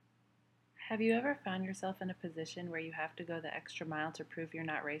Have you ever found yourself in a position where you have to go the extra mile to prove you're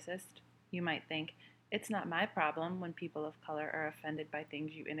not racist? You might think, it's not my problem when people of color are offended by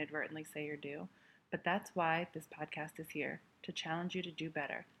things you inadvertently say or do, but that's why this podcast is here, to challenge you to do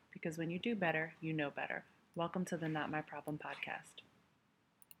better, because when you do better, you know better. Welcome to the Not My Problem podcast.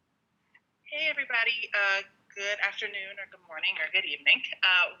 Hey everybody, good afternoon or good morning or good evening.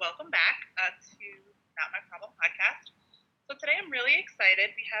 Welcome back to Not My Problem podcast. So today I'm really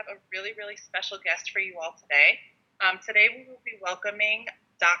excited. We have a really special guest for you all today. Today we will be welcoming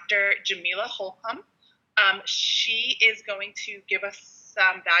Dr. Jamila Holcomb. She is going to give us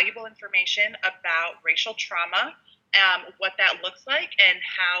some valuable information about racial trauma, what that looks like, and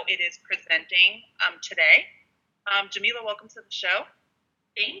how it is presenting today. Jamila, welcome to the show.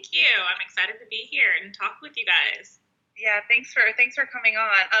 Thank you. I'm excited to be here and talk with you guys. Yeah, thanks for coming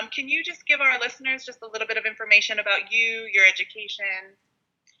on. Can you just give our listeners just a little bit of information about you, your education?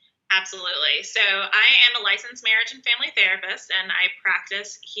 Absolutely. So I am a licensed marriage and family therapist, and I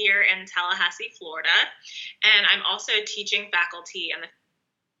practice here in Tallahassee, Florida. And I'm also teaching faculty in the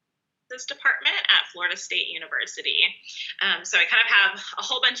department at Florida State University. So I kind of have a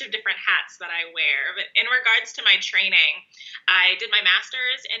whole bunch of different hats that I wear. But in regards to my training, I did my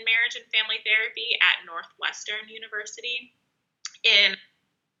master's in marriage and family therapy at Northwestern University in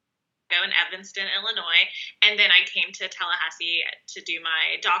Evanston, Illinois. And then I came to Tallahassee to do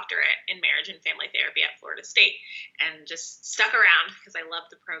my doctorate in marriage and family therapy at Florida State, and just stuck around because I love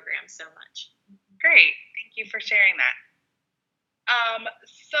the program so much. Great. Thank you for sharing that.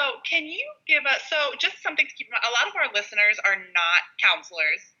 So can you give us, just something to keep in mind, a lot of our listeners are not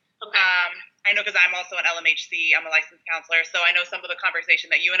counselors. Okay. I know because I'm also an LMHC, I'm a licensed counselor, so I know some of the conversation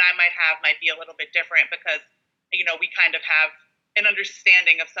that you and I might have might be a little bit different because, we kind of have an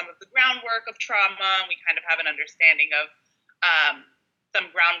understanding of some of the groundwork of trauma, and we kind of have an understanding of some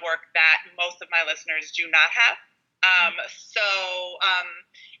groundwork that most of my listeners do not have.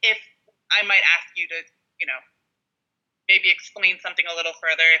 If I might ask you to, maybe explain something a little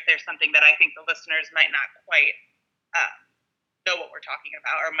further if there's something that I think the listeners might not quite know what we're talking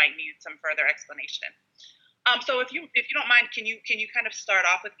about or might need some further explanation. So if you don't mind, can you kind of start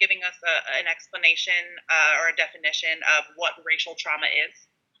off with giving us an explanation or a definition of what racial trauma is?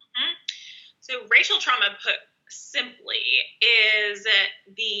 Mm-hmm. So racial trauma, put simply, is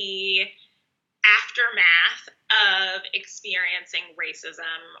the aftermath of experiencing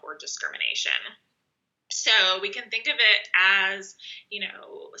racism or discrimination. So we can think of it as,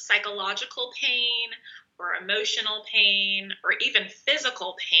 psychological pain or emotional pain or even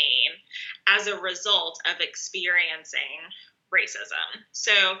physical pain as a result of experiencing racism.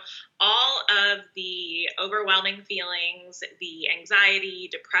 So all of the overwhelming feelings, the anxiety,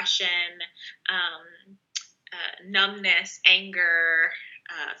 depression, numbness, anger,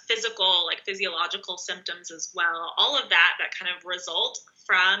 physiological symptoms as well, all of that kind of result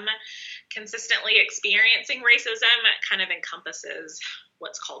from consistently experiencing racism kind of encompasses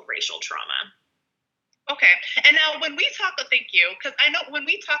what's called racial trauma. Okay. And now when we talk, thank you, because I know when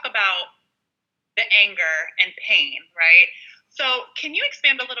we talk about the anger and pain, right? So can you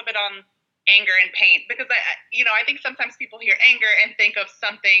expand a little bit on anger and pain? Because I think sometimes people hear anger and think of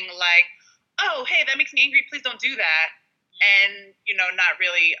something like, oh, hey, that makes me angry, please don't do that. And, not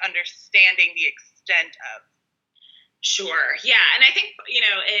really understanding the extent of. Sure. Yeah. And I think,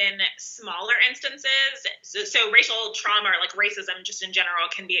 in smaller instances, so racial trauma or like racism just in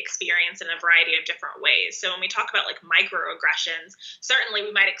general can be experienced in a variety of different ways. So when we talk about like microaggressions, certainly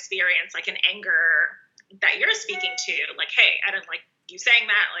we might experience like an anger that you're speaking to, like, hey, I didn't like you saying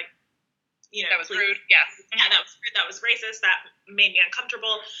that, like, that was rude. Yeah. Yeah, that was rude. That was racist. That made me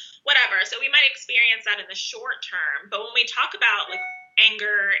uncomfortable, whatever. So we might experience that in the short term. But when we talk about like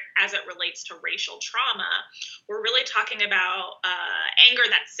anger as it relates to racial trauma, we're really talking about anger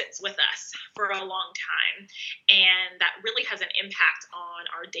that sits with us for a long time, and that really has an impact on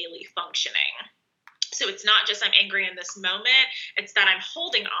our daily functioning. So it's not just I'm angry in this moment, it's that I'm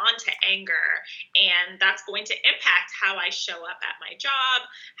holding on to anger, and that's going to impact how I show up at my job,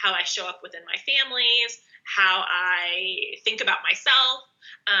 how I show up within my families, how I think about myself,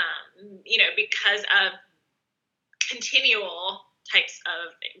 because of continual types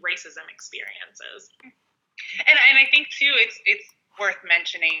of racism experiences. And I think too, it's worth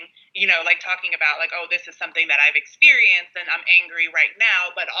mentioning, like talking about like, oh, this is something that I've experienced and I'm angry right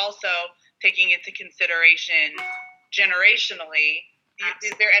now, but also taking into consideration generationally.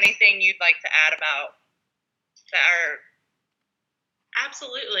 Is there anything you'd like to add about that?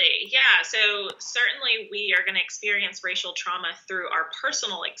 Absolutely. Yeah. So certainly we are going to experience racial trauma through our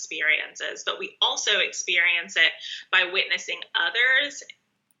personal experiences, but we also experience it by witnessing others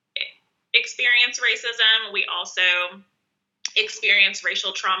experience racism. We also experience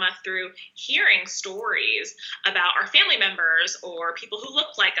racial trauma through hearing stories about our family members or people who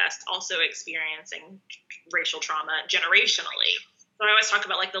look like us also experiencing racial trauma generationally. So I always talk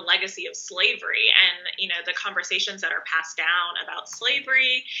about like the legacy of slavery and, you know, the conversations that are passed down about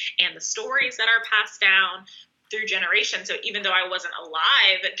slavery and the stories that are passed down through generations. So even though I wasn't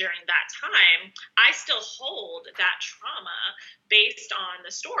alive during that time, I still hold that trauma based on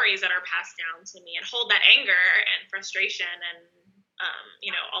the stories that are passed down to me and hold that anger and frustration and,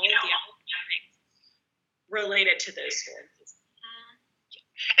 you know, all of the other things related to those stories.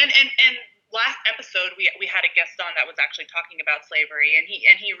 And last episode we had a guest on that was actually talking about slavery, and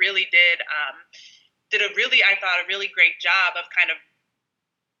he really did a really, I thought, a really great job of kind of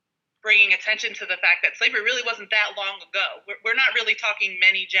bringing attention to the fact that slavery really wasn't that long ago. We're not really talking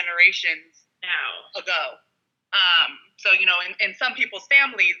many generations ago. So, you know, in some people's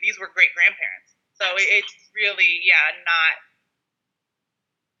families, these were great-grandparents. So it's really, not,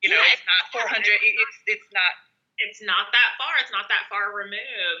 you know, it's not 400, it's not. It's not that far. It's not that far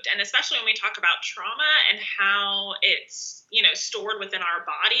removed. And especially when we talk about trauma and how it's, you know, stored within our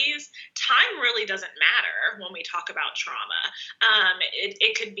bodies, time really doesn't matter when we talk about trauma.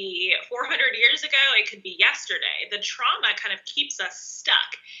 It could be 400 years ago. It could be yesterday. The trauma kind of keeps us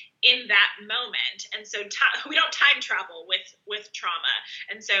stuck in that moment. And so we don't time travel with trauma.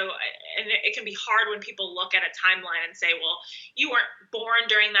 And so it can be hard when people look at a timeline and say, well, you weren't born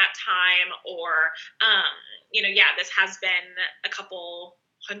during that time, or, you know, this has been a couple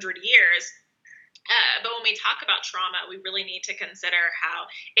hundred years. But when we talk about trauma, we really need to consider how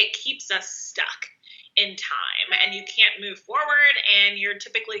it keeps us stuck in time, and you can't move forward, and you're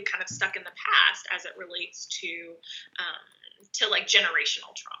typically kind of stuck in the past as it relates to like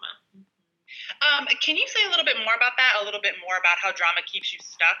generational trauma. Can you say a little bit more about that? A little bit more about how drama keeps you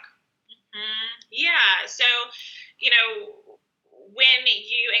stuck? Yeah. So, you know, when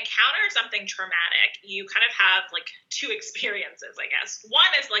you encounter something traumatic, you kind of have like two experiences, I guess.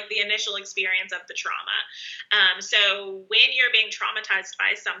 One is like the initial experience of the trauma. So when you're being traumatized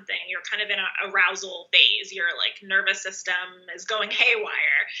by something, you're kind of in an arousal phase. Your like nervous system is going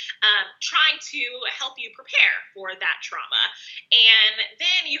haywire, trying to help you prepare for that trauma. And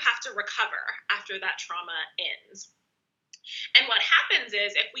then you have to recover after that trauma ends. And what happens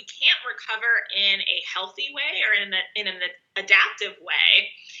is if we can't recover in a healthy way or in an adaptive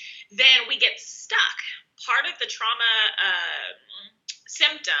way, then we get stuck. Part of the trauma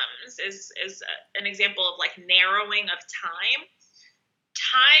symptoms is an example of like narrowing of time.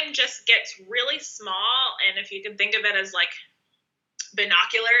 Time just gets really small, and if you can think of it as like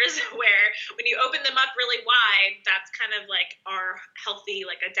binoculars, where when you open them up really wide, that's kind of like our healthy,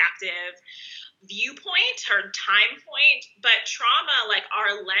 like adaptive viewpoint or time point. But trauma, like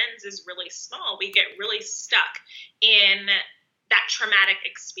our lens is really small. We get really stuck in that traumatic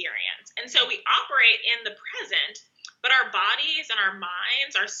experience. And so we operate in the present, but our bodies and our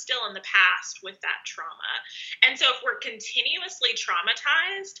minds are still in the past with that trauma. And so if we're continuously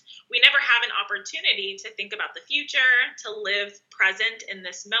traumatized, we never have an opportunity to think about the future, to live present in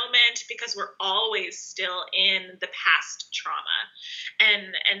this moment, because we're always still in the past trauma.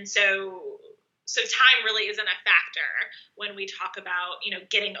 And so time really isn't a factor when we talk about, you know,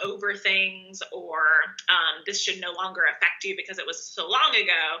 getting over things, or this should no longer affect you because it was so long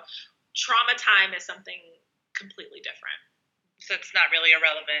ago. Trauma time is something completely different. So it's not really a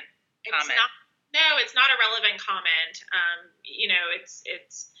relevant comment. It's not a relevant comment. You know, it's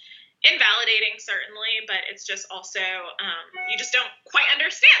invalidating certainly, but it's just also you just don't quite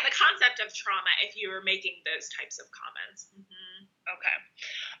understand the concept of trauma if you were making those types of comments. Okay.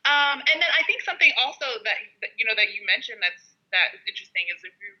 And then I think something also that you mentioned that is interesting is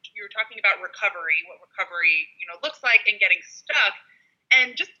that you were talking about recovery, what recovery, you know, looks like, and getting stuck.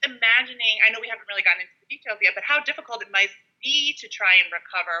 And just imagining, I know we haven't really gotten into the details yet, but how difficult it might be to try and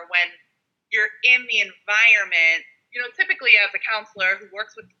recover when you're in the environment. You know, typically as a counselor who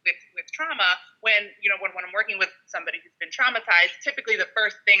works with trauma, when I'm working with somebody who's been traumatized, typically the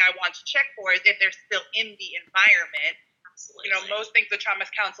first thing I want to check for is if they're still in the environment. Absolutely. You know, most things the trauma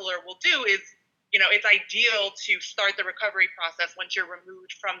counselor will do is, you know, it's ideal to start the recovery process once you're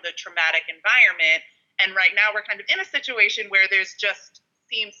removed from the traumatic environment. And right now we're kind of in a situation where there's just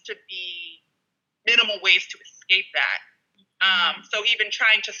seems to be minimal ways to escape that. So even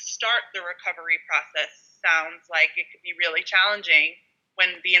trying to start the recovery process sounds like it could be really challenging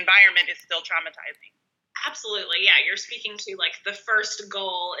when the environment is still traumatizing. Absolutely. Yeah. You're speaking to like the first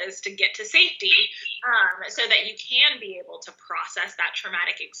goal is to get to safety, so that you can be able to process that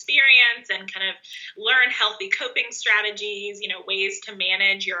traumatic experience and kind of learn healthy coping strategies, ways to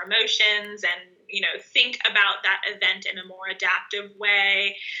manage your emotions and, think about that event in a more adaptive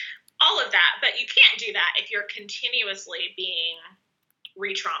way, all of that. But you can't do that if you're continuously being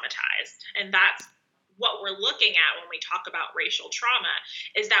re-traumatized. And that's what we're looking at when we talk about racial trauma,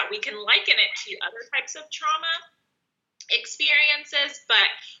 is that we can liken it to other types of trauma experiences,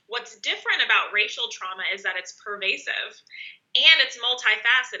 but what's different about racial trauma is that it's pervasive and it's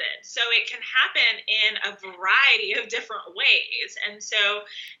multifaceted. So it can happen in a variety of different ways. And so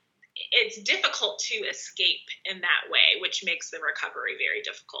it's difficult to escape in that way, which makes the recovery very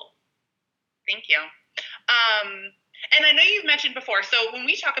difficult. Thank you. And I know you've mentioned before, so when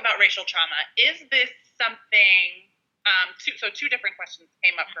we talk about racial trauma, is this something, two different questions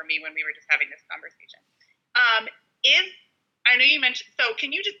came up for me when we were just having this conversation. I know you mentioned, so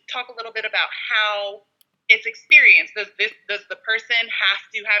can you just talk a little bit about how it's experienced? Does the person have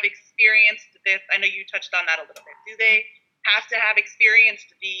to have experienced this? I know you touched on that a little bit. Do they have to have experienced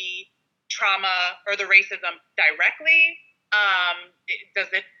the trauma or the racism directly?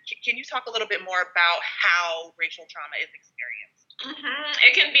 Can you talk a little bit more about how racial trauma is experienced? Mm-hmm.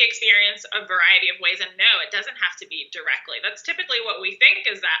 It can be experienced a variety of ways, and no, it doesn't have to be directly. That's typically what we think,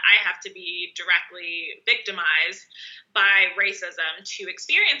 is that I have to be directly victimized by racism to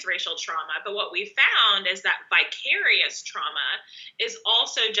experience racial trauma. But what we found is that vicarious trauma is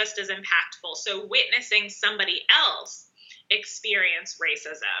also just as impactful. So witnessing somebody else experience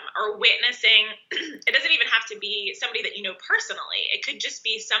racism, or witnessing, it doesn't even have to be somebody that you know personally. It could just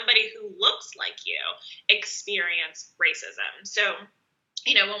be somebody who looks like you experience racism. So,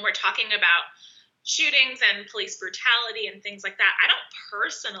 when we're talking about shootings and police brutality and things like that, I don't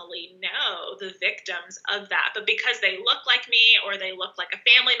personally know the victims of that, but because they look like me, or they look like a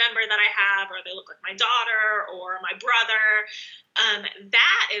family member that I have, or they look like my daughter or my brother,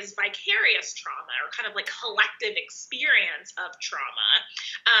 that is vicarious trauma, or kind of like collective experience of trauma.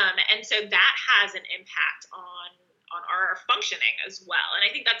 And so that has an impact on our functioning as well. And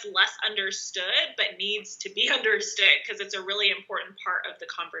I think that's less understood, but needs to be understood, because it's a really important part of the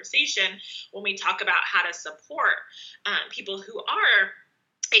conversation when we talk about how to support people who are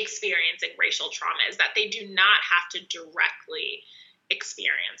experiencing racial trauma, is that they do not have to directly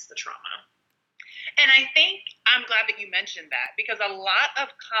experience the trauma. And I think I'm glad that you mentioned that, because a lot of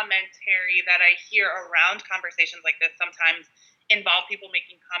commentary that I hear around conversations like this sometimes involve people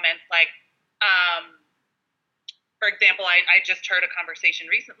making comments like, for example, I just heard a conversation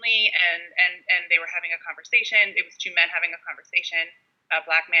recently, and they were having a conversation. It was two men having a conversation, a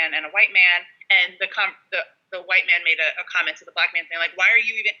black man and a white man, and the white man made a comment to the black man saying, like,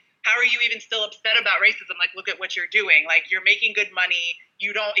 how are you even still upset about racism? Like, look at what you're doing. Like, you're making good money.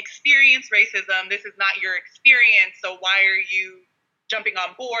 You don't experience racism. This is not your experience. So why are you jumping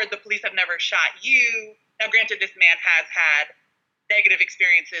on board? The police have never shot you. Now, granted, this man has had negative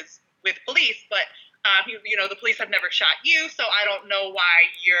experiences with police, but the police have never shot you, so I don't know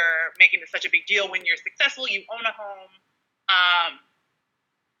why you're making this such a big deal when you're successful. You own a home.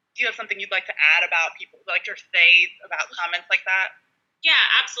 Do you have something you'd like to add about people, like, or say about comments like that? Yeah,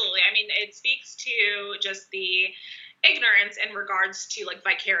 absolutely. I mean, it speaks to just the ignorance in regards to like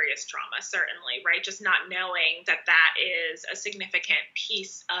vicarious trauma, certainly, right? Just not knowing that is a significant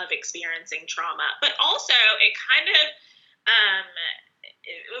piece of experiencing trauma. But also it kind of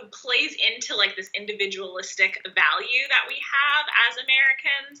it plays into like this individualistic value that we have as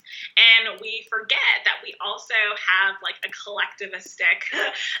Americans, and we forget that we also have like a collectivistic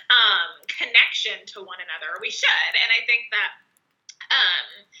connection to one another. We should, and I think that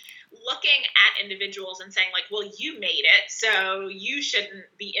looking at individuals and saying like, well, you made it, so you shouldn't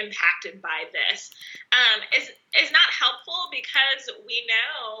be impacted by this, is not helpful, because we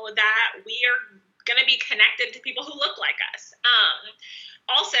know that we are going to be connected to people who look like us.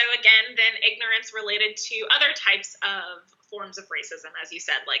 Also, again, then ignorance related to other types of forms of racism, as you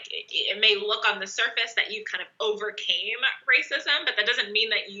said. Like, it may look on the surface that you kind of overcame racism, but that doesn't mean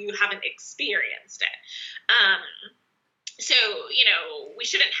that you haven't experienced it. So, we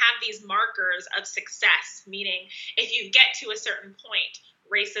shouldn't have these markers of success, meaning if you get to a certain point,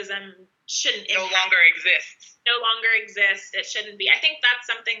 racism shouldn't no longer exists. No longer exists. It shouldn't be. I think that's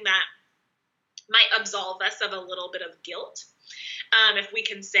something that might absolve us of a little bit of guilt. If we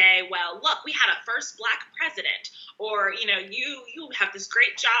can say, well, look, we had a first Black president, or, you have this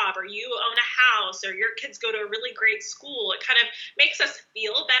great job, or you own a house, or your kids go to a really great school. It kind of makes us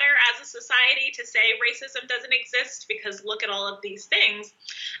feel better as a society to say racism doesn't exist, because look at all of these things.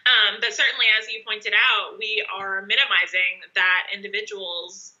 But certainly, as you pointed out, we are minimizing that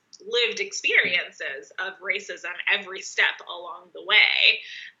individuals' lived experiences of racism every step along the way.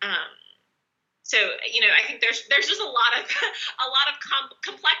 So I think there's just a lot of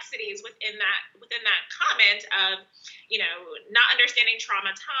complexities within that comment of not understanding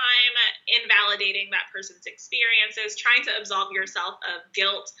trauma time, invalidating that person's experiences, trying to absolve yourself of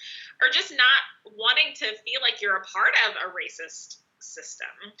guilt, or just not wanting to feel like you're a part of a racist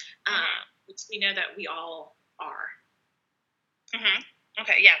system, which we know that we all are. Mm-hmm.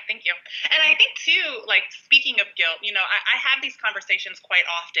 Okay, yeah, thank you. And I think too, like, speaking of guilt, I have these conversations quite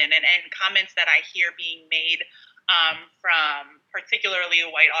often, and comments that I hear being made from particularly a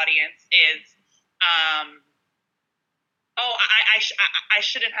white audience is, I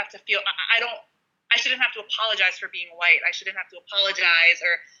shouldn't have to feel, I shouldn't have to apologize for being white. I shouldn't have to apologize,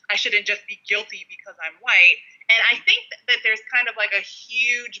 or I shouldn't just be guilty because I'm white. And I think that there's kind of like a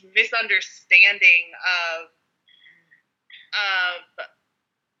huge misunderstanding of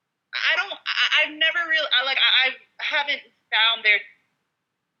I've never really, I haven't found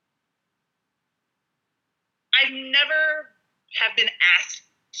I've never have been asked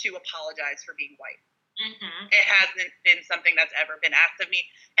to apologize for being white. Mm-hmm. It hasn't been something that's ever been asked of me.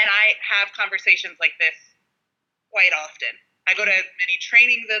 And I have conversations like this quite often. I go to as many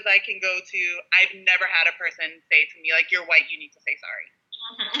trainings as I can go to. I've never had a person say to me, like, you're white, you need to say sorry.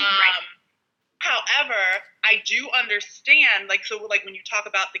 Mm-hmm. Right. However, I do understand, when you talk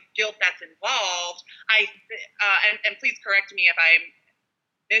about the guilt that's involved, and please correct me if I'm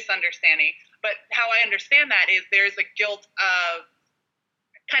misunderstanding, but how I understand that is there's a guilt of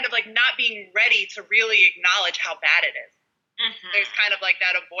kind of like not being ready to really acknowledge how bad it is. Mm-hmm. There's kind of like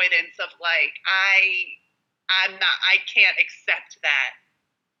that avoidance of like, I can't accept that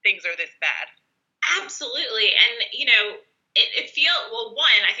things are this bad. Absolutely. And, it feels, well,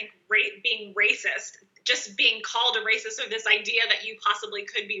 one, I think being racist, just being called a racist, or this idea that you possibly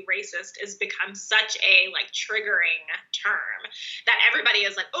could be racist, has become such a triggering term that everybody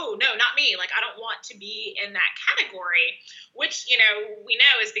is like, oh no, not me. Like, I don't want to be in that category, which, we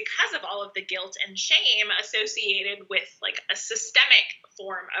know is because of all of the guilt and shame associated with a systemic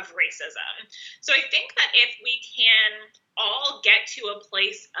form of racism. So I think that if we can all get to a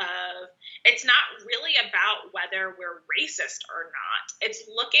place of, it's not really about whether we're racist or not. It's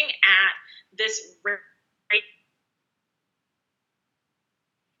looking at this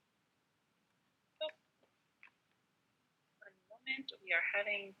One moment, we are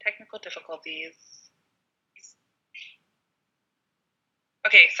having technical difficulties.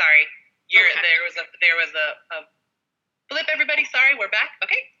 Okay, sorry. Okay. There was a blip. Everybody, sorry, we're back.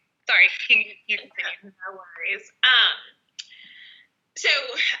 Okay, sorry. Can you continue? No worries. So,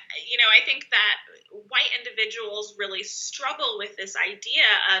 I think that white individuals really struggle with this idea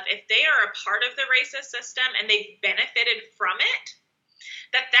of, if they are a part of the racist system and they've benefited from it,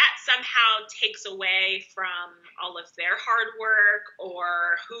 that somehow takes away from all of their hard work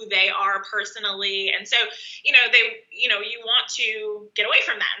or who they are personally. And so, you want to get away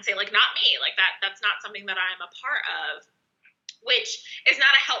from that and say, like, not me, like that's not something that I'm a part of, which is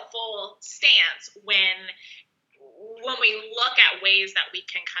not a helpful stance when we look at ways that we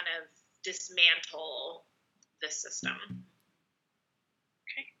can kind of dismantle the system.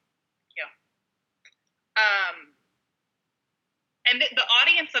 Okay. Yeah. And the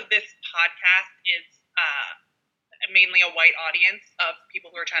audience of this podcast is mainly a white audience of people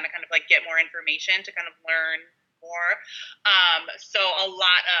who are trying to kind of get more information to kind of learn more. So a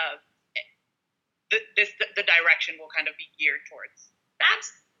lot of the direction will kind of be geared towards.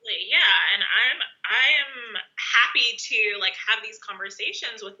 Absolutely, yeah. And I am happy to have these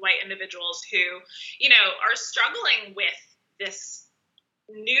conversations with white individuals who, are struggling with this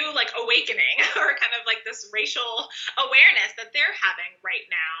new awakening or kind of this racial awareness that they're having right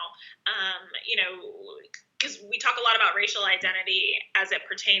now. Because we talk a lot about racial identity as it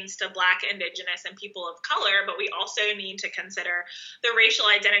pertains to Black, Indigenous, and people of color, but we also need to consider the racial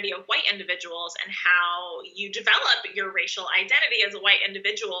identity of white individuals and how you develop your racial identity as a white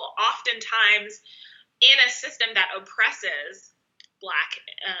individual, oftentimes in a system that oppresses Black,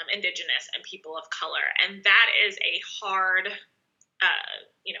 Indigenous, and people of color. And that is a hard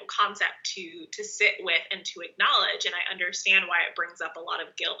concept to sit with and to acknowledge. And I understand why it brings up a lot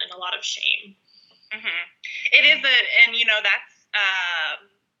of guilt and a lot of shame. Mm-hmm. It is and that's,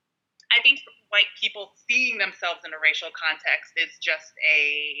 I think white people seeing themselves in a racial context is just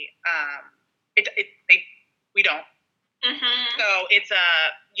we don't. Mm-hmm. So it's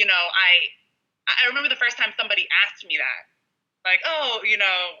I remember the first time somebody asked me that, like, oh,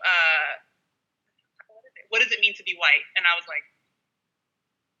 what does it mean to be white? And I was like,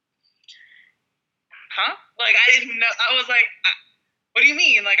 huh? Like, I didn't know. I was like, what do you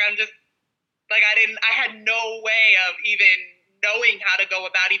mean? Like, I'm just, like, I had no way of even knowing how to go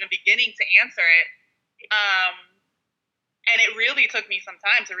about even beginning to answer it. And it really took me some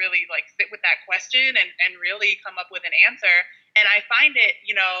time to really like sit with that question and really come up with an answer. And I find it,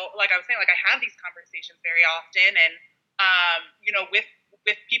 you know, like I was saying, like I have these conversations very often, and you know, with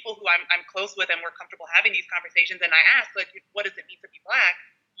people who I'm close with and we're comfortable having these conversations. And I ask, like, what does it mean to be Black?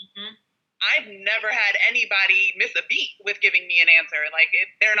 Mm-hmm. I've never had anybody miss a beat with giving me an answer. Like,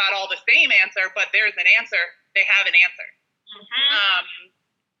 they're not all the same answer, but there's an answer. They have an answer. Mm-hmm.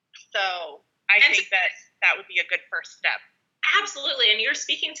 So I think that would be a good first step. Absolutely. And you're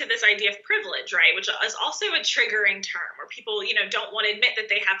speaking to this idea of privilege, right? Which is also a triggering term where people, you know, don't want to admit that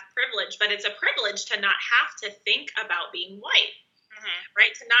they have privilege, but it's a privilege to not have to think about being white,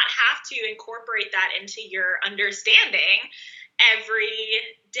 right? To not have to incorporate that into your understanding every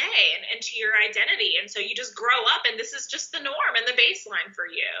day and into your identity. And so you just grow up and this is just the norm and the baseline for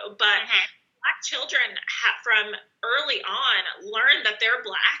you. But Black children from early on learn that they're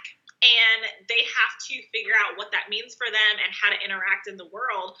Black, and they have to figure out what that means for them and how to interact in the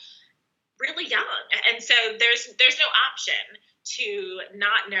world really young. And so there's no option to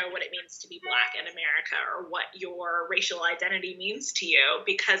not know what it means to be Black in America or what your racial identity means to you,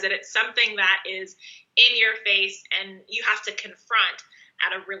 because it's something that is in your face and you have to confront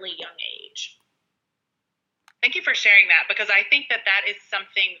at a really young age. Thank you for sharing that, because I think that is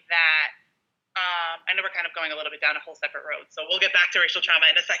something that I know we're kind of going a little bit down a whole separate road, so we'll get back to racial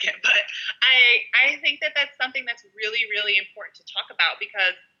trauma in a second. But I think that that's something that's really, really important to talk about,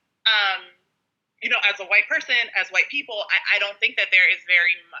 because, you know, as a white person, as white people, I don't think that there is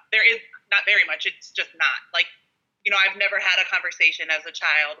not very much. It's just not. Like, you know, I've never had a conversation as a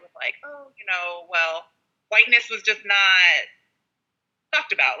child with like, oh, you know, well, whiteness was just not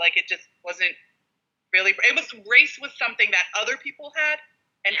talked about. Like, it just wasn't really. Race was something that other people had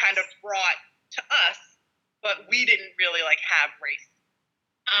and kind of brought to us, but we didn't really like have race.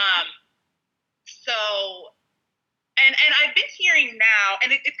 So, and I've been hearing now,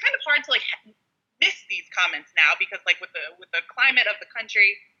 and it's kind of hard to like miss these comments now, because like with the climate of the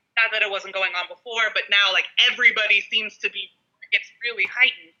country, not that it wasn't going on before, but now like everybody seems to be, it's really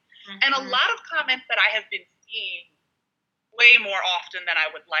heightened. And a lot of comments that I have been seeing way more often than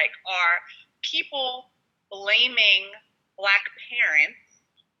I would like are people blaming Black parents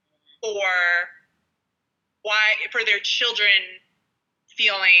for their children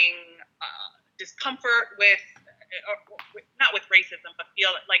feeling discomfort with not with racism, but feel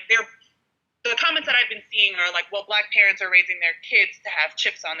like the comments that I've been seeing are like, well, Black parents are raising their kids to have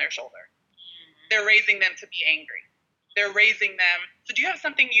chips on their shoulder. They're raising them to be angry. They're raising them. So do you have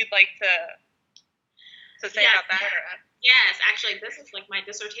something you'd like to say about that? Or? Yes, actually, this is like my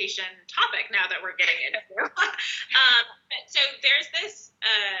dissertation topic now that we're getting into. So there's this,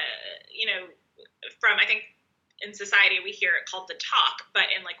 you know, from, I think in society we hear it called the talk, but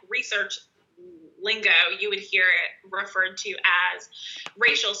in like research lingo, you would hear it referred to as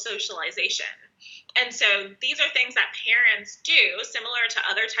racial socialization. And so these are things that parents do, similar to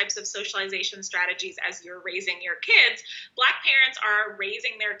other types of socialization strategies as you're raising your kids. Black parents are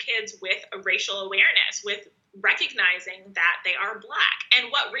raising their kids with a racial awareness, with recognizing that they are Black.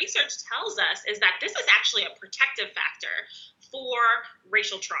 And what research tells us is that this is actually a protective factor for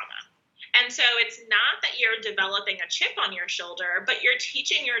racial trauma. And so it's not that you're developing a chip on your shoulder, but you're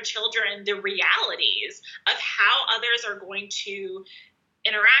teaching your children the realities of how others are going to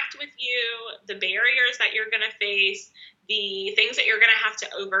interact with you, the barriers that you're going to face, the things that you're going to have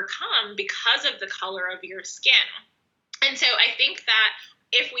to overcome because of the color of your skin. And so I think that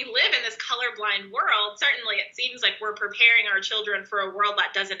if we live in this colorblind world, certainly it seems like we're preparing our children for a world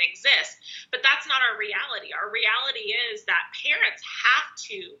that doesn't exist, but that's not our reality. Our reality is that parents have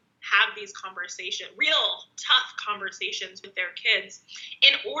to have these conversations, real tough conversations with their kids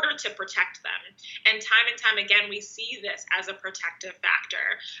in order to protect them. And time again, we see this as a protective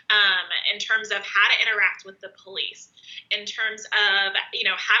factor in terms of how to interact with the police, in terms of, you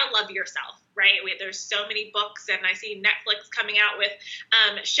know, how to love yourself, right? There's so many books, and I see Netflix coming out with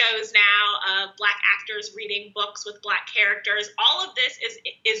shows now of Black actors reading books with Black characters. All of this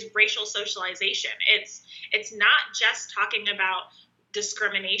is racial socialization. It's not just talking about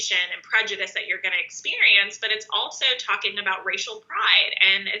discrimination and prejudice that you're going to experience, but it's also talking about racial pride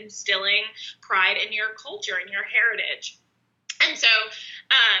and instilling pride in your culture and your heritage. And so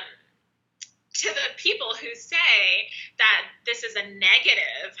to the people who say that this is a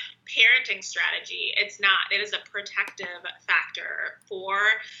negative parenting strategy, it's not. It is a protective factor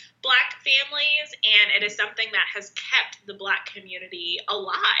for Black families, and it is something that has kept the Black community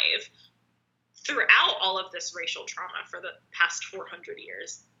alive throughout all of this racial trauma for the past 400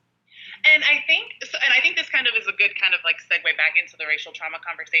 years. And I think this kind of is a good kind of like segue back into the racial trauma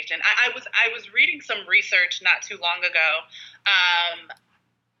conversation. I was reading some research not too long ago,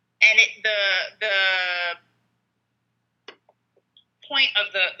 and the point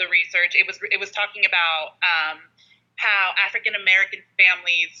of the research, it was talking about how African American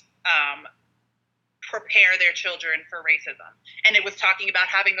families prepare their children for racism, and it was talking about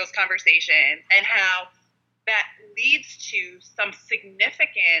having those conversations and how that leads to some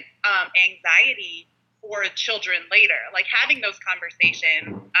significant anxiety for children later. Like having those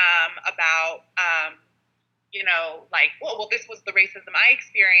conversations about, like, well, this was the racism I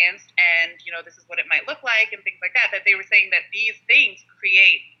experienced, and, this is what it might look like, and things like that, that they were saying that these things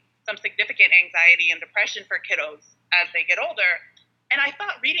create some significant anxiety and depression for kiddos as they get older. And I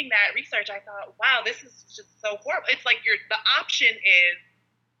thought, reading that research, I thought, wow, this is just so horrible. It's like the option is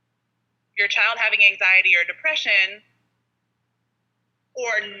your child having anxiety or depression,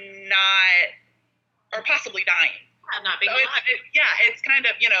 or not, or possibly dying. Not being alive. It's kind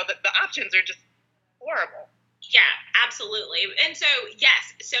of, the options are just horrible. Yeah, absolutely. And so,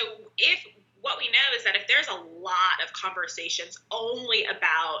 yes, so what we know is that if there's a lot of conversations only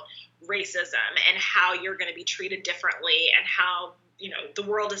about racism and how you're going to be treated differently and how, the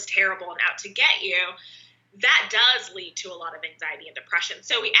world is terrible and out to get you, that does lead to a lot of anxiety and depression.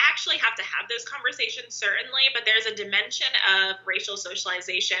 So we actually have to have those conversations, certainly, but there's a dimension of racial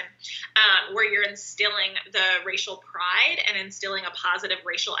socialization where you're instilling the racial pride and instilling a positive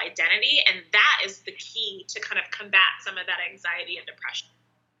racial identity, and that is the key to kind of combat some of that anxiety and depression.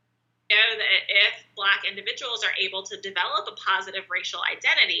 That if Black individuals are able to develop a positive racial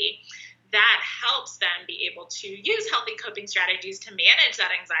identity, that helps them be able to use healthy coping strategies to manage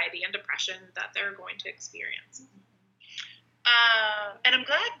that anxiety and depression that they're going to experience. And I'm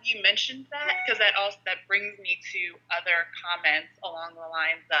glad you mentioned that, because that brings me to other comments along the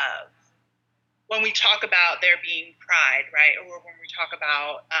lines of when we talk about there being pride, right, or when we talk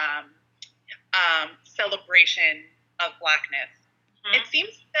about celebration of Blackness. It seems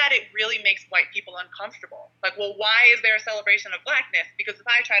that it really makes white people uncomfortable. Like, well, why is there a celebration of Blackness? Because if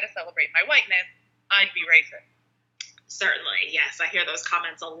I try to celebrate my whiteness, I'd be racist. Certainly, yes. I hear those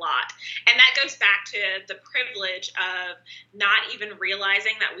comments a lot. And that goes back to the privilege of not even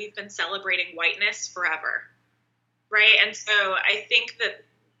realizing that we've been celebrating whiteness forever, right? And so I think that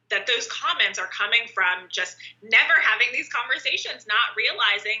those comments are coming from just never having these conversations, not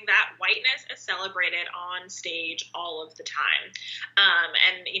realizing that whiteness is celebrated on stage all of the time.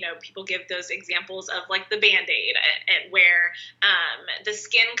 And, people give those examples of like the Band-Aid, where the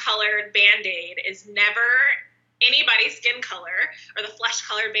skin-colored Band-Aid is never anybody's skin color or the flesh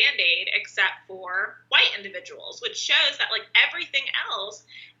color Band-Aid except for white individuals, which shows that like everything else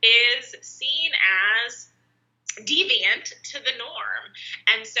is seen as deviant to the norm.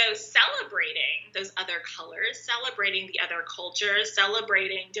 And so celebrating those other colors, celebrating the other cultures,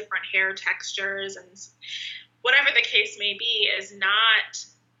 celebrating different hair textures and whatever the case may be is not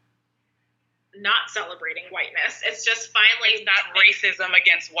celebrating whiteness. It's just finally it's not racism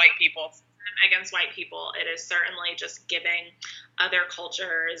against white people. Against white people. It is certainly just giving other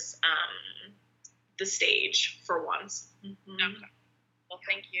cultures the stage for once. Mm-hmm. Okay. Well,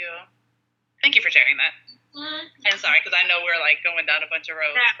 thank you. Thank you for sharing that. Mm-hmm. And sorry, because I know we're like going down a bunch of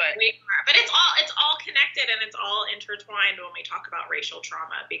roads, but it's all connected and it's all intertwined when we talk about racial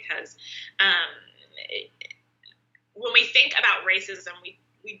trauma, because when we think about racism,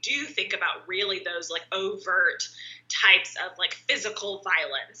 we do think about really those like overt types of like physical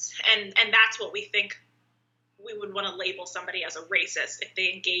violence, and that's what we think we would want to label somebody as a racist if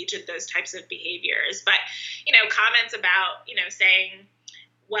they engage in those types of behaviors. But comments about saying,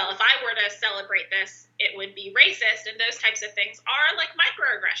 well, if I were to celebrate this, it would be racist, and those types of things are like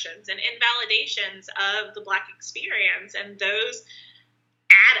microaggressions and invalidations of the Black experience, and those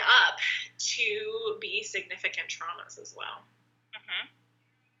add up to be significant traumas as well. Mm-hmm.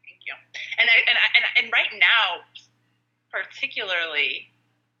 Thank you. And right now, particularly,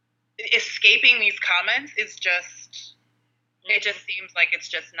 escaping these comments is just, it just seems like it's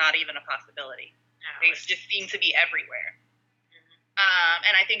just not even a possibility. No, they just seem to be everywhere.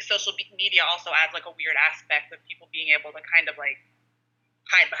 And I think social media also adds like a weird aspect of people being able to kind of like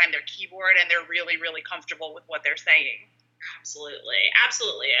hide behind their keyboard, and they're really, really comfortable with what they're saying. Absolutely.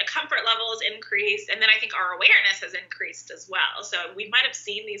 A comfort level has increased, and then I think our awareness has increased as well. So we might have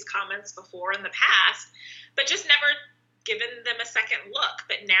seen these comments before in the past, but just never given them a second look.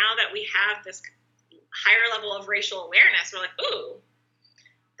 But now that we have this higher level of racial awareness, we're like, ooh,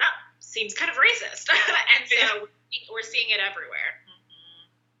 that seems kind of racist. And so we're seeing it everywhere.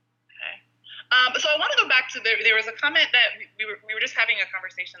 Okay. So I want to go back to there was a comment that we were just having a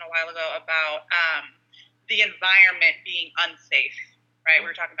conversation a while ago about the environment being unsafe, right? We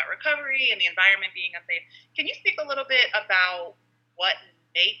were talking about recovery and the environment being unsafe. Can you speak a little bit about what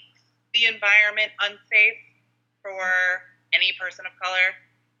makes the environment unsafe for any person of color?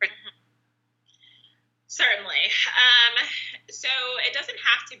 Certainly. So it doesn't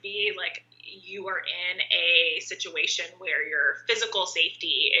have to be like you are in a situation where your physical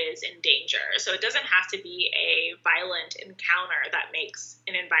safety is in danger. So it doesn't have to be a violent encounter that makes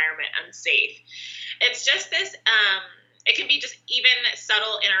an environment unsafe. It's just this, it can be just even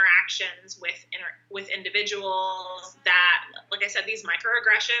subtle interactions with individuals that, like I said, these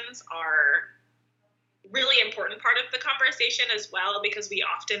microaggressions are really important part of the conversation as well, because we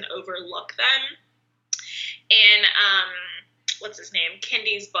often overlook them. In what's his name,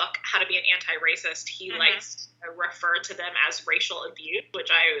 Kindy's book, How to Be an Anti-Racist, he likes to refer to them as racial abuse, which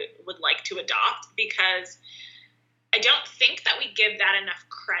I would like to adopt, because I don't think that we give that enough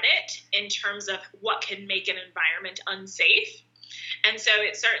credit in terms of what can make an environment unsafe. And so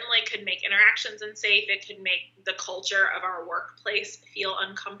it certainly could make interactions unsafe. It could make the culture of our workplace feel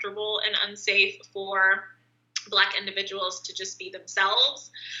uncomfortable and unsafe for Black individuals to just be themselves.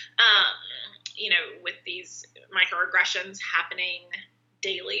 With these microaggressions happening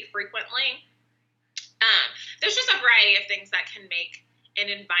daily, frequently. There's just a variety of things that can make an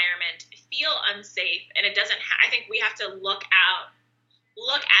environment feel unsafe, and it doesn't. I think we have to look at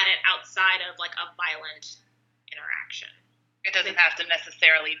it outside of like a violent interaction. It doesn't have to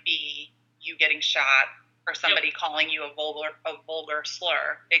necessarily be you getting shot or somebody calling you a vulgar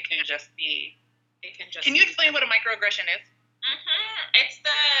slur. It can just be. Can you explain what a microaggression is? It's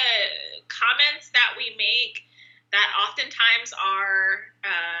the comments that we make that oftentimes are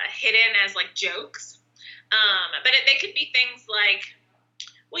hidden as like jokes. But they could be things like,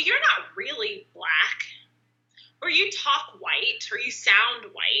 well, you're not really Black, or you talk white, or you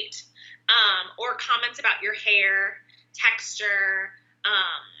sound white, or comments about your hair texture,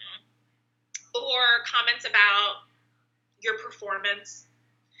 or comments about your performance,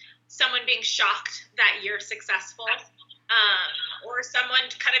 someone being shocked that you're successful. Or someone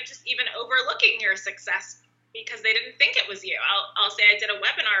kind of just even overlooking your success because they didn't think it was you. I'll say I did a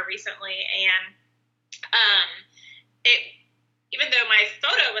webinar recently, and even though my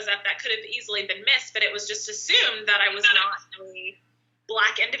photo was up, that could have easily been missed, but it was just assumed that I was not a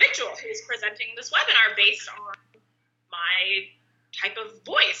Black individual who was presenting this webinar based on my type of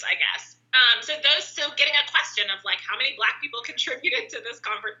voice, I guess. So getting a question of like how many Black people contributed to this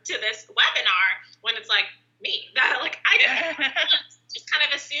webinar when it's like, me, that like I didn't. Just kind of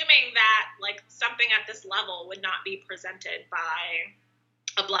assuming that like something at this level would not be presented by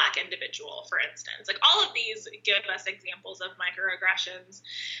a Black individual, for instance. Like all of these give us examples of microaggressions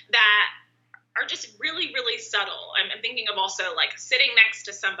that are just really, really subtle. I'm thinking of also like sitting next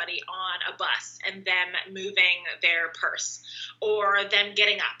to somebody on a bus and them moving their purse, or them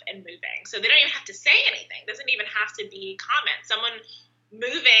getting up and moving. So they don't even have to say anything. It doesn't even have to be comment. Someone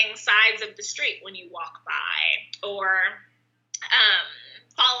moving sides of the street when you walk by, or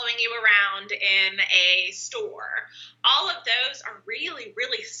following you around in a store. All of those are really,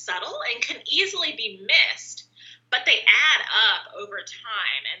 really subtle and can easily be missed, but they add up over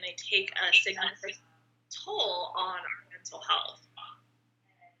time and they take a significant toll on our mental health.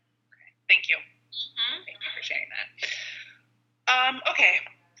 Thank you. Thank you for sharing that. Okay,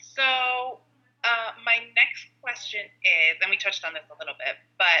 so my next question is, and we touched on this a little bit,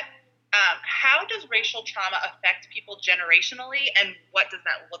 but how does racial trauma affect people generationally, and what does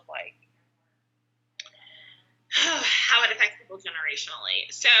that look like? How it affects people generationally.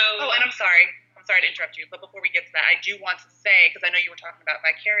 So. Oh, and I'm sorry to interrupt you, but before we get to that, I do want to say, because I know you were talking about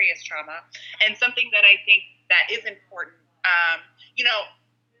vicarious trauma, and something that I think that is important.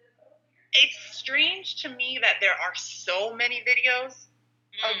 It's strange to me that there are so many videos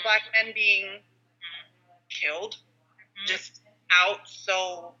of Black men being killed, just out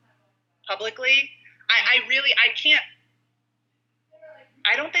so publicly. I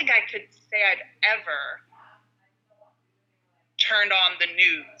don't think I could say I'd ever turned on the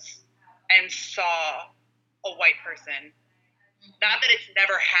news and saw a white person. Not that it's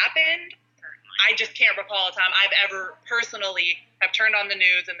never happened. I just can't recall a time I've ever personally have turned on the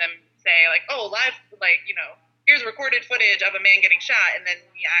news and then say like, oh, live, here's recorded footage of a man getting shot, and then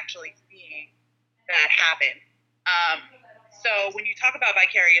me actually seeing that happen. So when you talk about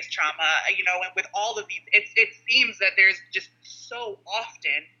vicarious trauma, and with all of these, it seems that there's just so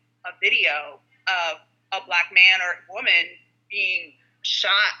often a video of a Black man or woman being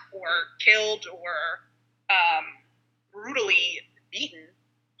shot or killed or brutally beaten.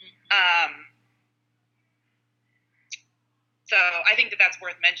 think that that's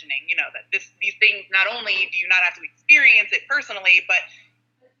worth mentioning, that these things, not only do you not have to experience it personally, but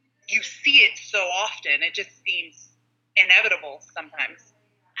you see it so often, it just seems inevitable sometimes.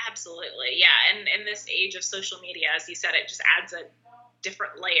 Absolutely, yeah. And in this age of social media, as you said, it just adds a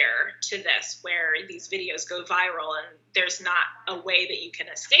different layer to this, where these videos go viral and there's not a way that you can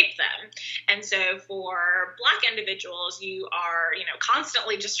escape them. And so for Black individuals, you are,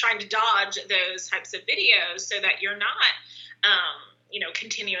 constantly just trying to dodge those types of videos so that you're not,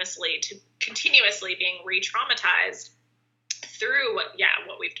 continuously being re-traumatized through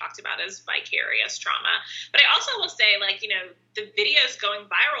what we've talked about as vicarious trauma. But I also will say, the videos going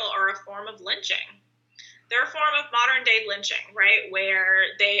viral are a form of lynching. They're a form of modern day lynching, right? Where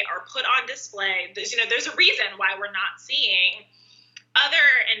they are put on display. There's a reason why we're not seeing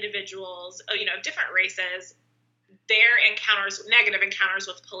other individuals, of different races, their negative encounters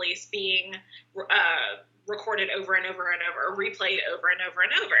with police being recorded over and over and over, replayed over and over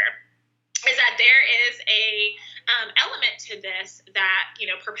and over. Is that there is a element to this that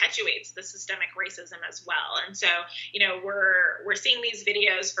perpetuates the systemic racism as well. And so we're seeing these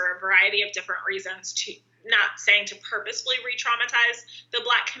videos for a variety of different reasons, to not saying to purposefully re-traumatize the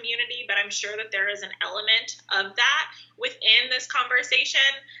Black community, but I'm sure that there is an element of that within this conversation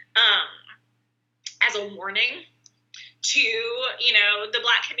as a warning to the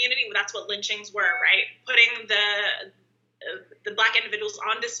Black community. That's what lynchings were, right? Putting the Black individuals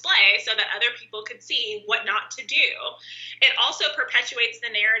on display so that other people could see what not to do. It also perpetuates the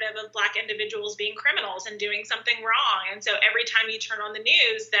narrative of Black individuals being criminals and doing something wrong. And so every time you turn on the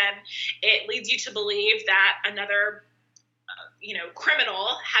news, then it leads you to believe that another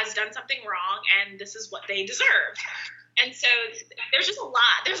criminal has done something wrong and this is what they deserve. And so there's a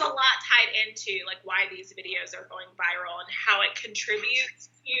lot tied into why these videos are going viral and how it contributes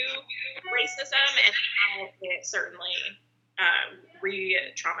to racism and how it certainly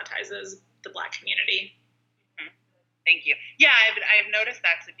re-traumatizes the Black community. Mm-hmm. Thank you. Yeah, I've noticed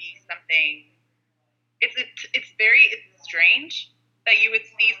that to be something. It's strange that you would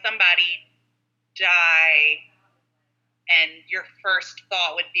see somebody die, and your first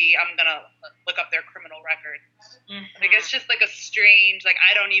thought would be, I'm gonna look up their criminal record. Mm-hmm. It's just a strange.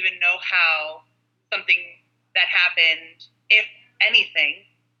 I don't even know how something that happened, if anything.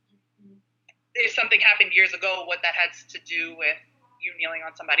 If something happened years ago, what that has to do with you kneeling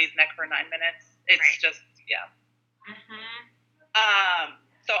on somebody's neck for 9 minutes. It's right. Just, yeah. Mm-hmm.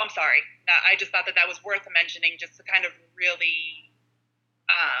 So I'm sorry. I just thought that was worth mentioning, just to kind of really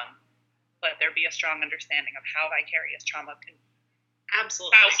let there be a strong understanding of how vicarious trauma can,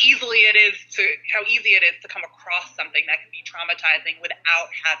 absolutely, how easy it is to come across something that can be traumatizing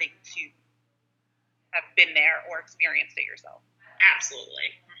without having to have been there or experienced it yourself.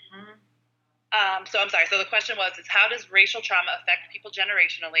 Absolutely. Mm-hmm. So I'm sorry. So the question was, how does racial trauma affect people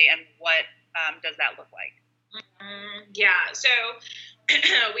generationally, and what does that look like? Mm-hmm. Yeah. So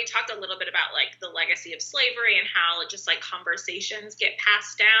we talked a little bit about the legacy of slavery and how just conversations get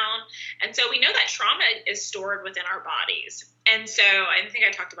passed down. And so we know that trauma is stored within our bodies. And so I think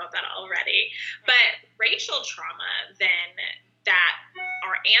I talked about that already. But racial trauma then that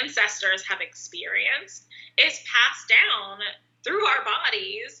our ancestors have experienced is passed down through our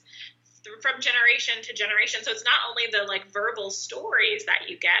bodies from generation to generation. So it's not only the verbal stories that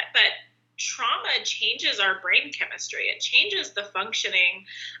you get, but trauma changes our brain chemistry. It changes the functioning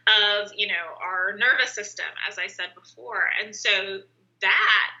of, our nervous system, as I said before. And so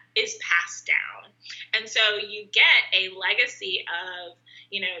that is passed down. And so you get a legacy of,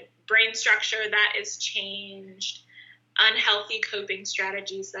 brain structure that is changed, unhealthy coping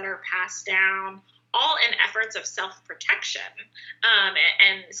strategies that are passed down, all in efforts of self-protection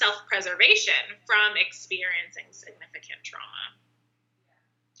and self-preservation from experiencing significant trauma.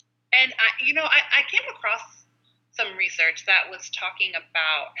 And, I came across some research that was talking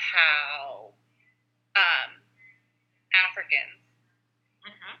about how Africans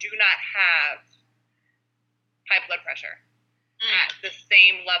do not have high blood pressure at the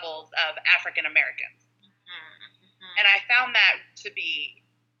same levels of African Americans. And I found that to be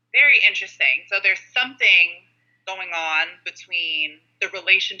very interesting. So there's something going on between the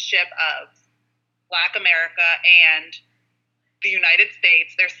relationship of Black America and the United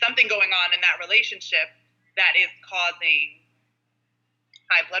States. There's something going on in that relationship that is causing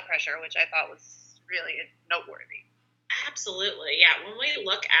high blood pressure, which I thought was really noteworthy. Absolutely, yeah. When we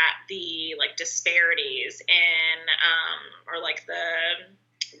look at the disparities in or the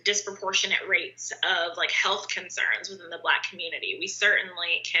disproportionate rates of like health concerns within the Black community. We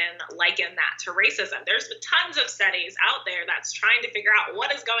certainly can liken that to racism. There's tons of studies out there that's trying to figure out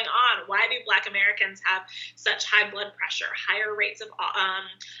what is going on. Why do Black Americans have such high blood pressure, higher rates of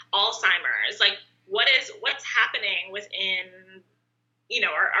Alzheimer's? Like, what's happening within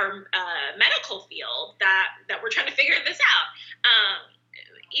our medical field that we're trying to figure this out.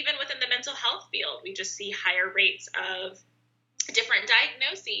 Even within the mental health field, we just see higher rates of different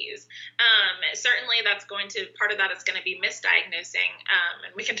diagnoses. Certainly part of that is going to be misdiagnosing,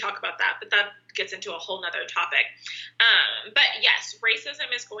 and we can talk about that, but that gets into a whole nother topic. But yes,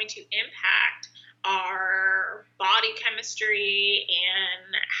 racism is going to impact our body chemistry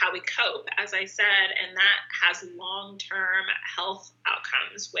and how we cope, as I said, and that has long-term health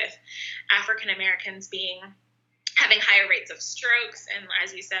outcomes, with African Americans having higher rates of strokes and,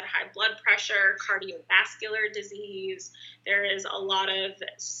 as you said, high blood pressure, cardiovascular disease. There is a lot of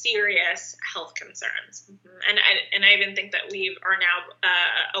serious health concerns. And I even think that we are now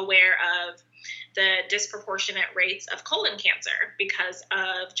aware of the disproportionate rates of colon cancer because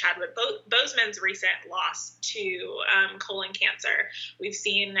of Chadwick Boseman's recent loss to colon cancer. We've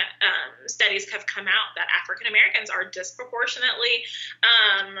seen studies have come out that African Americans are disproportionately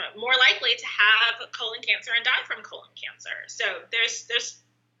more likely to have colon cancer and die from colon cancer. So there's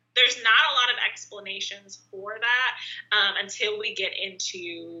not a lot of explanations for that until we get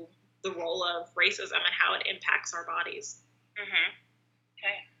into the role of racism and how it impacts our bodies. Mm-hmm.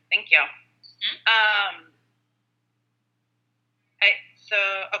 Okay, thank you.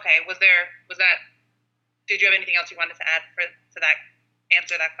 Did you have anything else you wanted to add to that,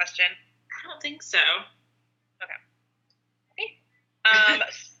 answer that question? I don't think so. Okay.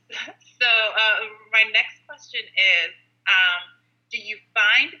 So my next question is, do you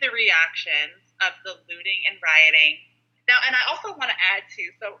find the reactions of the looting and rioting now, and I also want to add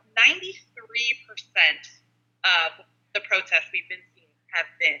too, so 93% of the protests we've been seeing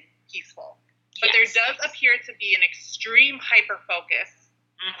have been peaceful. But yes, there does appear to be an extreme hyper-focus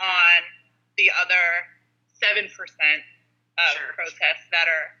on the other 7% of protests that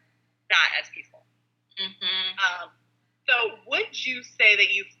are not as peaceful. Mm-hmm. So would you say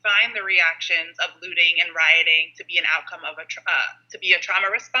that you find the reactions of looting and rioting to be an outcome of to be a trauma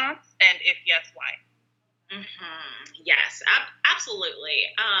response? And if yes, why? Mm-hmm. Yes, absolutely.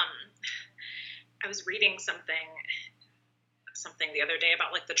 I was reading something the other day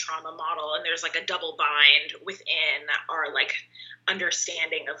about like the trauma model, and there's like a double bind within our like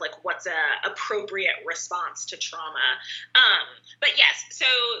understanding of like what's a appropriate response to trauma. But yes, so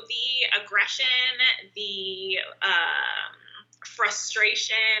the aggression, the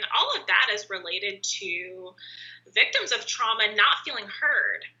frustration, all of that is related to victims of trauma not feeling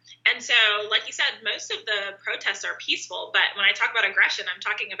heard. And so, like you said, most of the protests are peaceful, but when I talk about aggression, I'm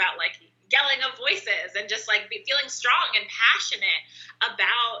talking about like yelling of voices and just like feeling strong and passionate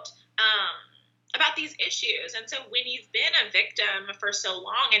about these issues. And so when you've been a victim for so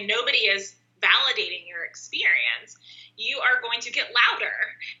long and nobody is validating your experience, you are going to get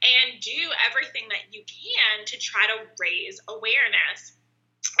louder and do everything that you can to try to raise awareness.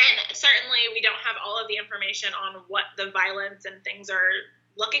 And certainly we don't have all of the information on what the violence and things are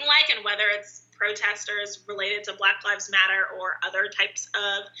looking like, and whether it's protesters related to Black Lives Matter or other types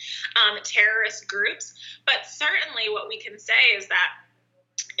of terrorist groups. But certainly what we can say is that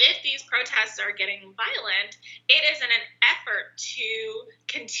if these protests are getting violent, it is in an effort to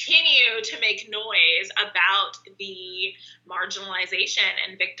continue to make noise about the marginalization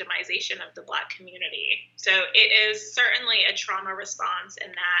and victimization of the Black community. So it is certainly a trauma response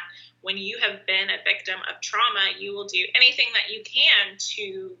in that when you have been a victim of trauma, you will do anything that you can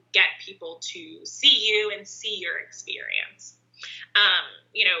to get people to see you and see your experience.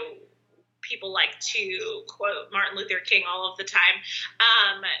 People like to quote Martin Luther King all of the time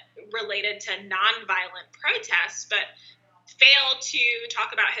related to nonviolent protests, but fail to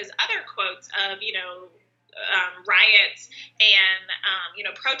talk about his other quotes of, riots and,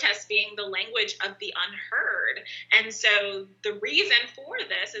 protests being the language of the unheard. And so the reason for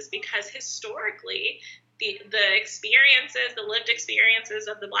this is because historically, the experiences, the lived experiences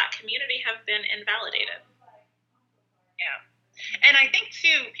of the Black community have been invalidated. Yeah. And I think,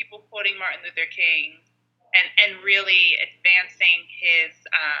 too, people quoting Martin Luther King and really advancing his,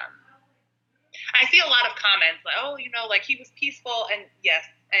 I see a lot of comments like, he was peaceful, and yes,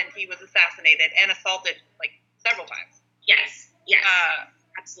 and he was assassinated and assaulted, like, several times. Yes,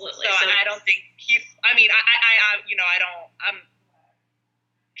 absolutely. So I don't think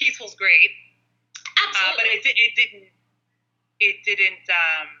peaceful's great. Absolutely. But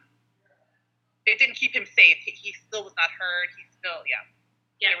it didn't keep him safe. He still was not heard.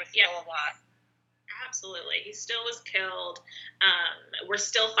 there was still a lot. Absolutely. He still was killed. We're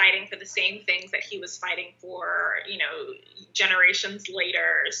still fighting for the same things that he was fighting for, generations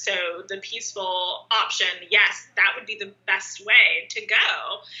later. So the peaceful option, yes, that would be the best way to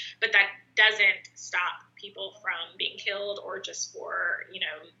go, but that doesn't stop people from being killed or just for,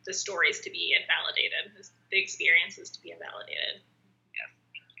 the stories to be invalidated, the experiences to be invalidated. Yes,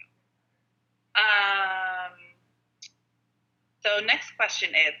 thank you. So next question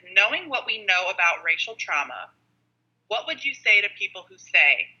is, knowing what we know about racial trauma, what would you say to people who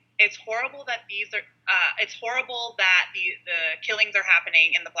say it's horrible that the killings are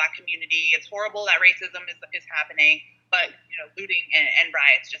happening in the Black community, it's horrible that racism is happening, but looting and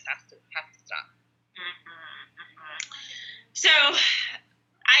riots just have to stop? So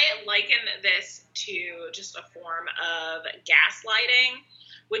I liken this to just a form of gaslighting,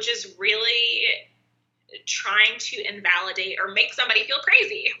 which is really trying to invalidate or make somebody feel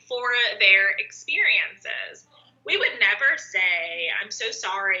crazy for their experiences. We would never say, I'm so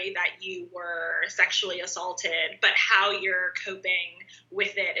sorry that you were sexually assaulted, but how you're coping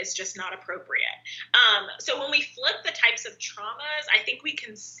with it is just not appropriate. So when we flip the types of traumas, I think we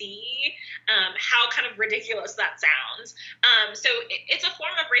can see how kind of ridiculous that sounds. So it's a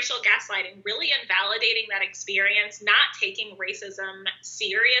form of racial gaslighting, really invalidating that experience, not taking racism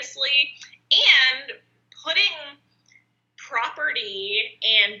seriously, and putting property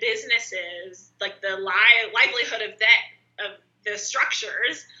and businesses, like the livelihood of the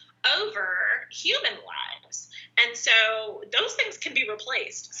structures, over human lives. And so those things can be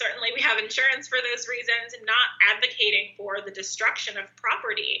replaced. Certainly we have insurance for those reasons, and not advocating for the destruction of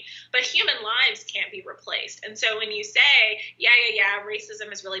property, but human lives can't be replaced. And so when you say, yeah,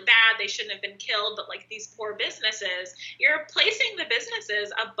 racism is really bad, they shouldn't have been killed, but like these poor businesses, you're placing the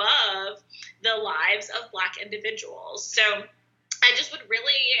businesses above the lives of Black individuals. So I just would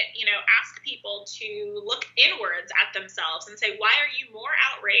really, ask people to look inwards at themselves and say, why are you more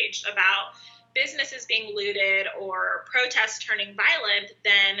outraged about businesses being looted or protests turning violent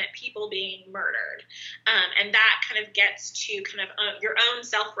than people being murdered? And that kind of gets to kind of your own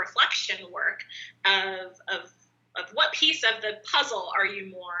self-reflection work of what piece of the puzzle are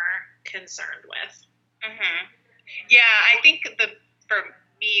you more concerned with? Mm-hmm. Yeah, I think for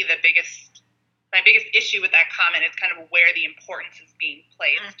me, my biggest issue with that comment is kind of where the importance is being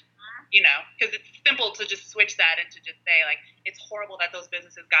placed. Because it's simple to just switch that and to just say, like, it's horrible that those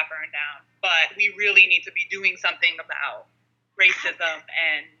businesses got burned down, but we really need to be doing something about racism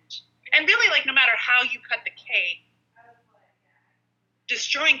and really, like, no matter how you cut the cake,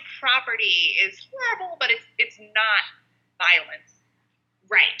 destroying property is horrible, but it's not violence.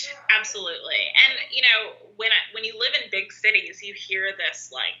 Right, absolutely. And, when you live in big cities, you hear this,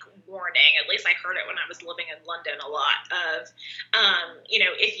 like, warning. At least I heard it when I was living in London a lot of,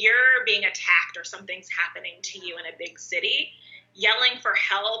 if you're being attacked or something's happening to you in a big city, yelling for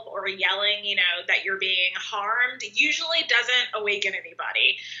help or yelling, that you're being harmed usually doesn't awaken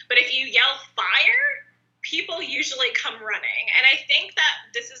anybody. But if you yell fire, people usually come running. And I think that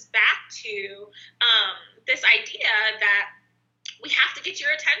this is back to this idea that we have to get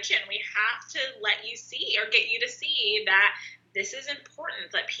your attention. We have to let you see or get you to see that this is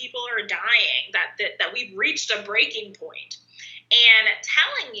important, that people are dying, that we've reached a breaking point. And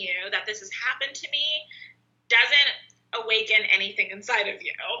telling you that this has happened to me doesn't awaken anything inside of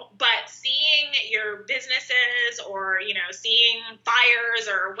you. But seeing your businesses or, seeing fires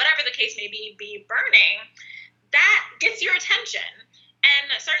or whatever the case may be burning, that gets your attention.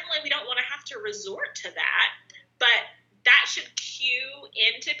 And certainly we don't want to have to resort to that, but that should cue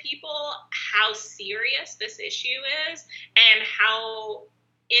into people how serious this issue is and how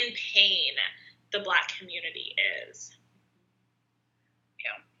in pain the Black community is.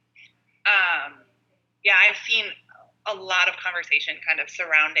 Yeah, I've seen a lot of conversation kind of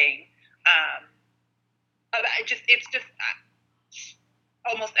surrounding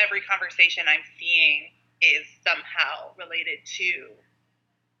almost every conversation I'm seeing is somehow related to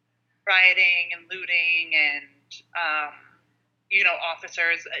rioting and looting and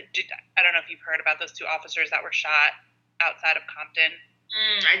officers. I don't know if you've heard about those two officers that were shot outside of Compton.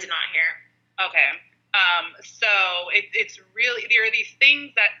 I did not hear. Okay. So it's really, there are these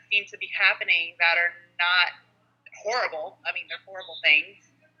things that seem to be happening that are not horrible. I mean, they're horrible things.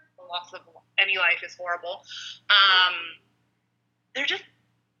 The loss of any life is horrible.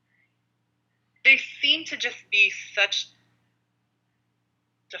 They seem to just be such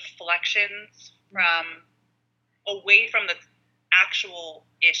deflections from away from the actual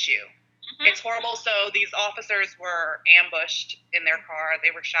issue. Mm-hmm. It's horrible. So these officers were ambushed in their car.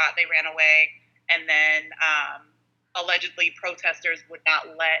 They were shot. They ran away. And then allegedly protesters would not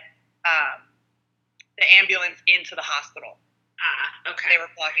let the ambulance into the hospital. Okay. They were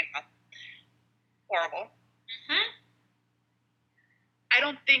blocking up. Horrible. Mm-hmm.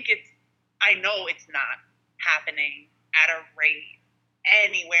 I know it's not happening at a rate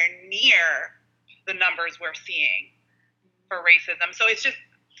anywhere near the numbers we're seeing for racism. So it's just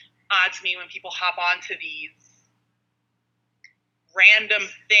odd to me when people hop onto these random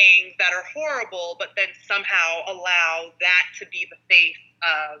things that are horrible, but then somehow allow that to be the face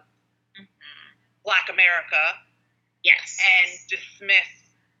of Black America. Yes. And dismiss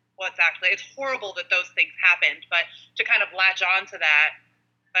what's actually, it's horrible that those things happened, but to kind of latch on to that,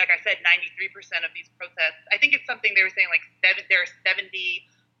 like I said, 93% of these protests, I think it's something they were saying like there are 70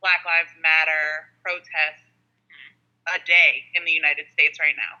 Black Lives Matter protests a day in the United States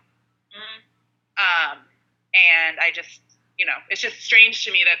right now. And I just, it's just strange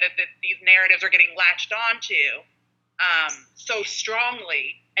to me that these narratives are getting latched onto so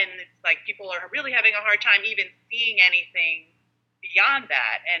strongly, and it's like people are really having a hard time even seeing anything beyond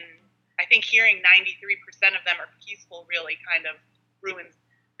that. And I think hearing 93% of them are peaceful really kind of ruins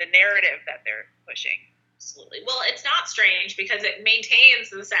the narrative that they're pushing. Absolutely. Well, it's not strange because it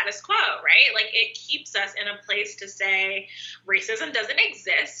maintains the status quo, right? Like it keeps us in a place to say racism doesn't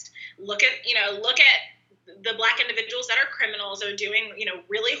exist. Look at the Black individuals that are criminals are doing,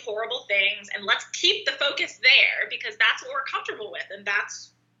 really horrible things, and let's keep the focus there because that's what we're comfortable with and that's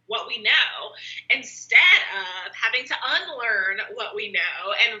what we know, instead of having to unlearn what we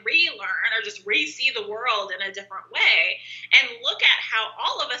know and relearn or just re-see the world in a different way and look at how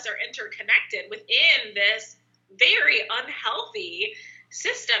all of us are interconnected within this very unhealthy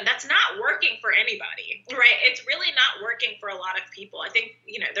system that's not working for anybody, right? It's really not working for a lot of people. I think,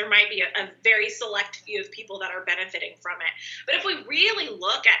 there might be a very select few of people that are benefiting from it. But if we really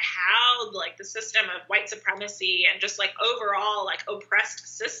look at how like the system of white supremacy and just like overall like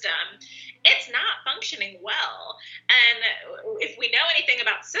oppressed system, it's not functioning well. And if we know anything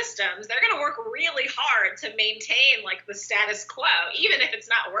about systems, they're going to work really hard to maintain like the status quo, even if it's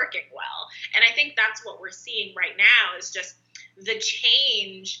not working well. And I think that's what we're seeing right now is just the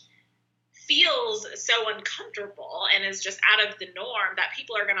change feels so uncomfortable and is just out of the norm that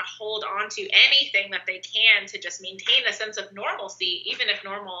people are going to hold on to anything that they can to just maintain a sense of normalcy, even if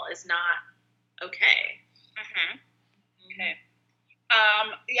normal is not okay. Mm-hmm. Okay.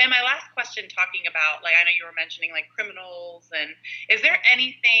 And my last question talking about, like, I know you were mentioning like criminals, and is there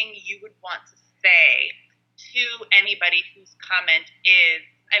anything you would want to say to anybody whose comment is,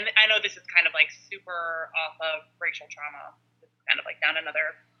 and I know this is kind of like super off of racial trauma, kind of like down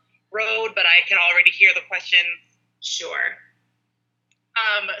another road, but I can already hear the questions. Sure.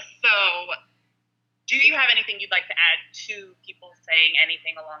 So do you have anything you'd like to add to people saying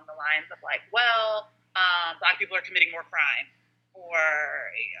anything along the lines of like, well, Black people are committing more crime, or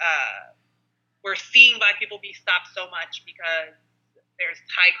we're seeing Black people be stopped so much because there's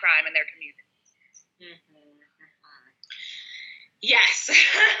high crime in their communities? Mm-hmm. Yes.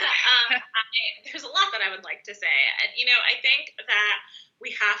 There's a lot that I would like to say. And, I think that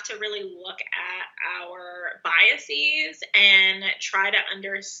we have to really look at our biases and try to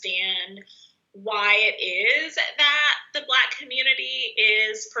understand why it is that the Black community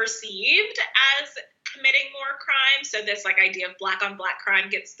is perceived as committing more crime. So this like idea of Black on Black crime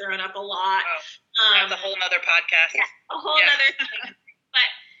gets thrown up a lot. That's a whole nother podcast. Yeah, a whole nother thing. But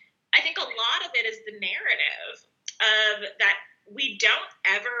I think a lot of it is the narrative of that we don't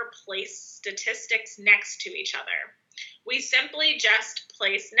ever place statistics next to each other. We simply just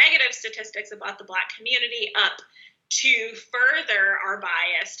place negative statistics about the Black community up to further our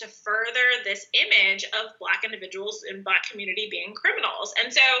bias, to further this image of Black individuals in Black community being criminals.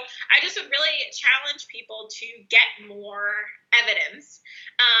 And so I just would really challenge people to get more evidence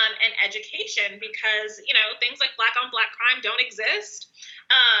and education because, things like Black on Black crime don't exist,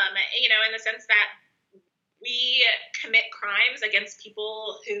 in the sense that we commit crimes against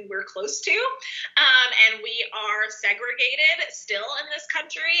people who we're close to, and we are segregated still in this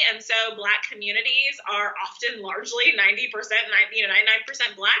country. And so Black communities are often largely 99%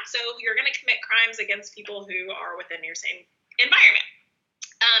 Black. So you're going to commit crimes against people who are within your same environment.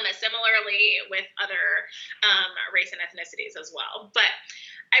 Similarly with other race and ethnicities as well. But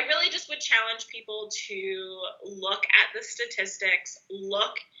I really just would challenge people to look at the statistics,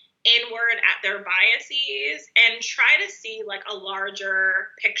 look inward at their biases, and try to see like a larger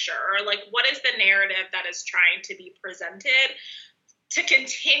picture, or like what is the narrative that is trying to be presented to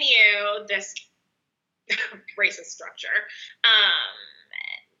continue this racist structure.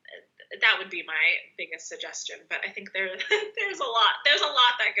 That would be my biggest suggestion, but I think there's a lot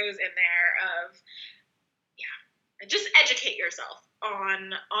that goes in there of just educate yourself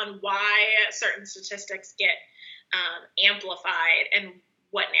on why certain statistics get amplified and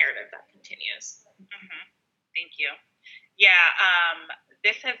what narrative that continues. Mm-hmm. Thank you. Yeah,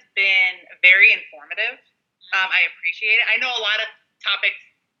 this has been very informative. I appreciate it. I know a lot of topics,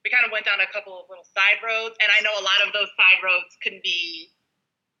 we kind of went down a couple of little side roads, and I know a lot of those side roads can be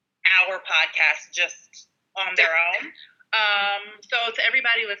our podcast just on their own. So to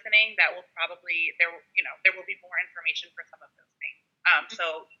everybody listening, that will probably, there will be more information for some of those things.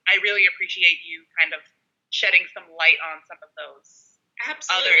 So I really appreciate you kind of shedding some light on some of those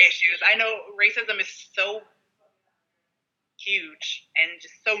other issues. I know racism is so huge and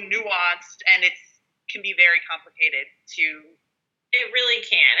just so nuanced, and it can be very complicated to. It really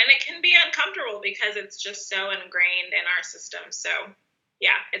can, and it can be uncomfortable because it's just so ingrained in our system. So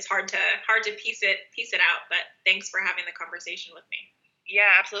yeah, it's hard to piece it out. But thanks for having the conversation with me. Yeah,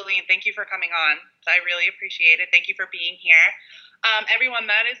 absolutely, and thank you for coming on. I really appreciate it. Thank you for being here. Everyone,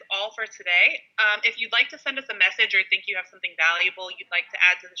 that is all for today. If you'd like to send us a message or think you have something valuable you'd like to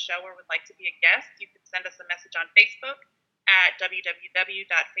add to the show or would like to be a guest, you can send us a message on Facebook at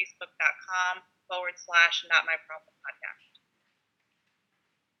www.facebook.com/notmyproblempodcast.